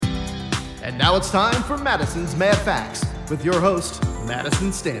And now it's time for Madison's Mad Facts with your host,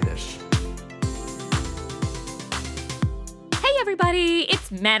 Madison Standish. Hey everybody, it's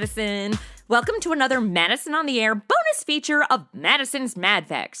Madison. Welcome to another Madison on the Air bonus feature of Madison's Mad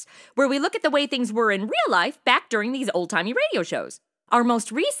Facts, where we look at the way things were in real life back during these old-timey radio shows. Our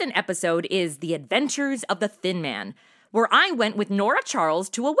most recent episode is The Adventures of the Thin Man, where I went with Nora Charles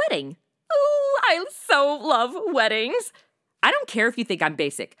to a wedding. Ooh, I so love weddings. I don't care if you think I'm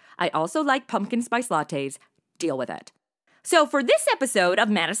basic. I also like pumpkin spice lattes. Deal with it. So for this episode of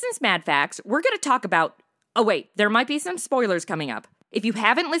Madison's Mad Facts, we're going to talk about... Oh wait, there might be some spoilers coming up. If you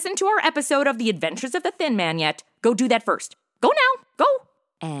haven't listened to our episode of The Adventures of the Thin Man yet, go do that first. Go now, go.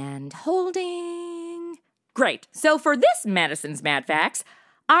 And holding. Great. So for this Madison's Mad Facts,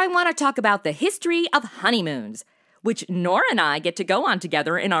 I want to talk about the history of honeymoons, which Nora and I get to go on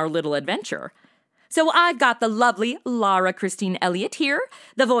together in our little adventure. So I've got the lovely Lara Christine Elliott here,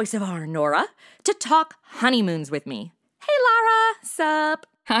 the voice of our Nora, to talk honeymoons with me. Hey, Lara, sup?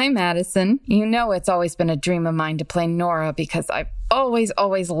 Hi, Madison. You know it's always been a dream of mine to play Nora because I've always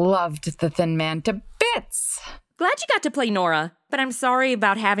loved the Thin Man to bits. Glad you got to play Nora, but I'm sorry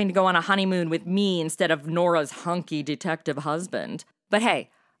about having to go on a honeymoon with me instead of Nora's hunky detective husband. But hey,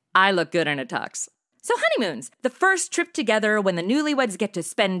 I look good in a tux. So honeymoons, the first trip together when the newlyweds get to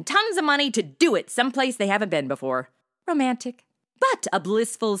spend tons of money to do it someplace they haven't been before. Romantic. But a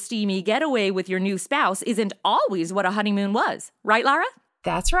blissful, steamy getaway with your new spouse isn't always what a honeymoon was. Right, Lara?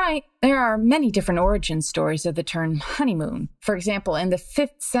 That's right. There are many different origin stories of the term honeymoon. For example, in the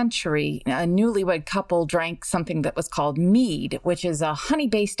 5th century, a newlywed couple drank something that was called mead, which is a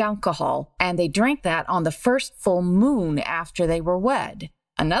honey-based alcohol, and they drank that on the first full moon after they were wed.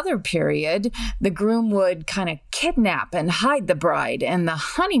 Another period, the groom would kind of kidnap and hide the bride, and the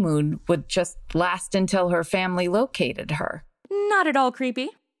honeymoon would just last until her family located her. Not at all creepy.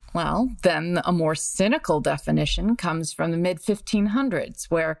 Well, then a more cynical definition comes from the mid-1500s,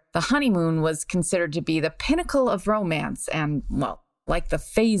 where the honeymoon was considered to be the pinnacle of romance and, well, like the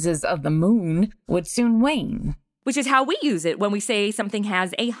phases of the moon, would soon wane. Which is how we use it when we say something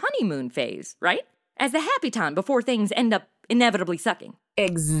has a honeymoon phase, right? As the happy time before things end up inevitably sucking.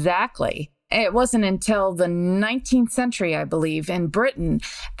 Exactly. It wasn't until the 19th century, I believe, in Britain,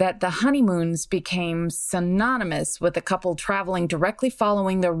 that the honeymoons became synonymous with a couple traveling directly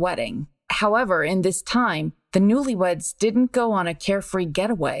following their wedding. However, in this time, the newlyweds didn't go on a carefree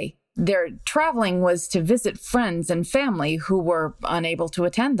getaway. Their traveling was to visit friends and family who were unable to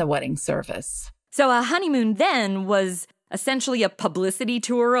attend the wedding service. So a honeymoon then was essentially a publicity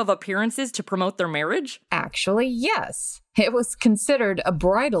tour of appearances to promote their marriage? Actually, yes. It was considered a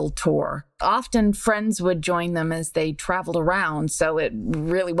bridal tour. Often friends would join them as they traveled around, so it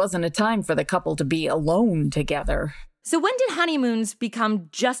really wasn't a time for the couple to be alone together. So when did honeymoons become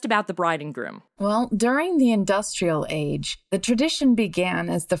just about the bride and groom? Well, during the industrial age, the tradition began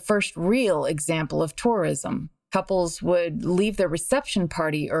as the first real example of tourism. Couples would leave their reception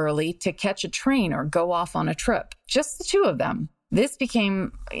party early to catch a train or go off on a trip. Just the two of them. This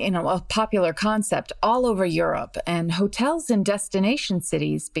became, a popular concept all over Europe, and hotels in destination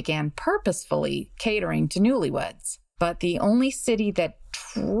cities began purposefully catering to newlyweds. But the only city that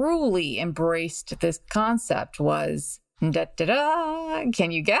truly embraced this concept was,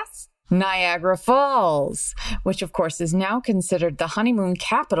 can you guess? Niagara Falls, which of course is now considered the honeymoon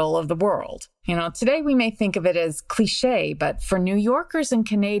capital of the world. Today we may think of it as cliche, but for New Yorkers and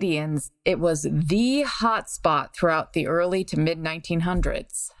Canadians, it was the hot spot throughout the early to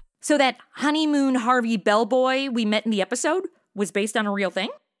mid-1900s. So that honeymoon Harvey Bellboy we met in the episode was based on a real thing?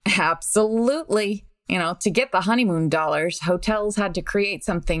 Absolutely. To get the honeymoon dollars, hotels had to create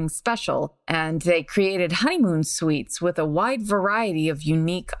something special, and they created honeymoon suites with a wide variety of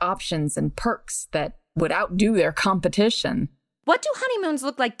unique options and perks that would outdo their competition. What do honeymoons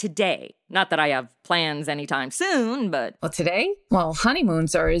look like today? Not that I have plans anytime soon, but... Well, today? Well,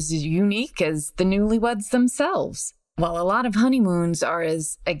 honeymoons are as unique as the newlyweds themselves. While a lot of honeymoons are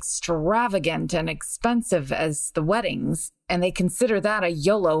as extravagant and expensive as the weddings, and they consider that a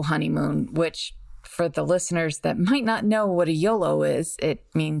YOLO honeymoon, which... For the listeners that might not know what a YOLO is, it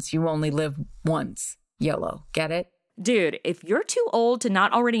means you only live once. YOLO. Get it? Dude, if you're too old to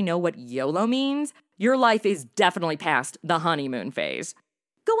not already know what YOLO means, your life is definitely past the honeymoon phase.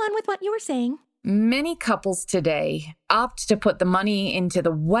 Go on with what you were saying. Many couples today opt to put the money into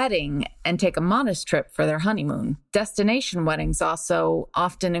the wedding and take a modest trip for their honeymoon. Destination weddings also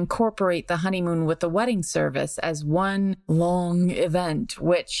often incorporate the honeymoon with the wedding service as one long event,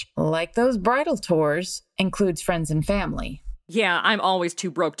 which, like those bridal tours, includes friends and family. Yeah, I'm always too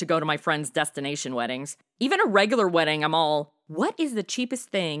broke to go to my friends' destination weddings. Even a regular wedding, I'm all, What is the cheapest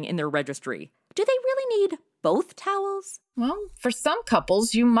thing in their registry? Do they really need both towels? Well, for some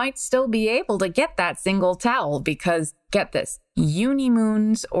couples, you might still be able to get that single towel because, get this,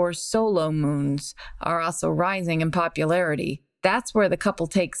 uni-moons or solo moons are also rising in popularity. That's where the couple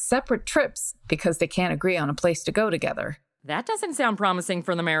takes separate trips because they can't agree on a place to go together. That doesn't sound promising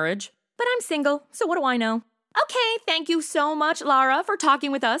for the marriage. But I'm single, so what do I know? Okay, thank you so much, Lara, for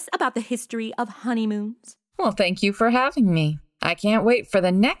talking with us about the history of honeymoons. Well, thank you for having me. I can't wait for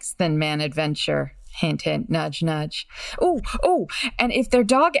the next Thin Man adventure. Hint, hint, nudge, nudge. Oh, and if their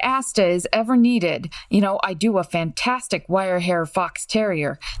dog Asta is ever needed, I do a fantastic wire hair fox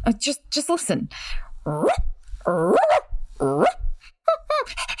terrier. Just listen.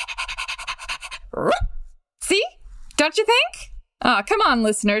 See? Don't you think? Come on,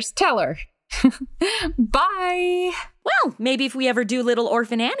 listeners, tell her. Bye. Well, maybe if we ever do Little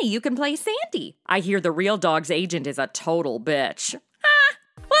Orphan Annie, you can play Sandy. I hear the real dog's agent is a total bitch.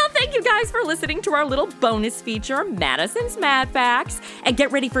 Well, thank you guys for listening to our little bonus feature, Madison's Mad Facts. And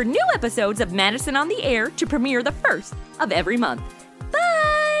get ready for new episodes of Madison on the Air to premiere the first of every month.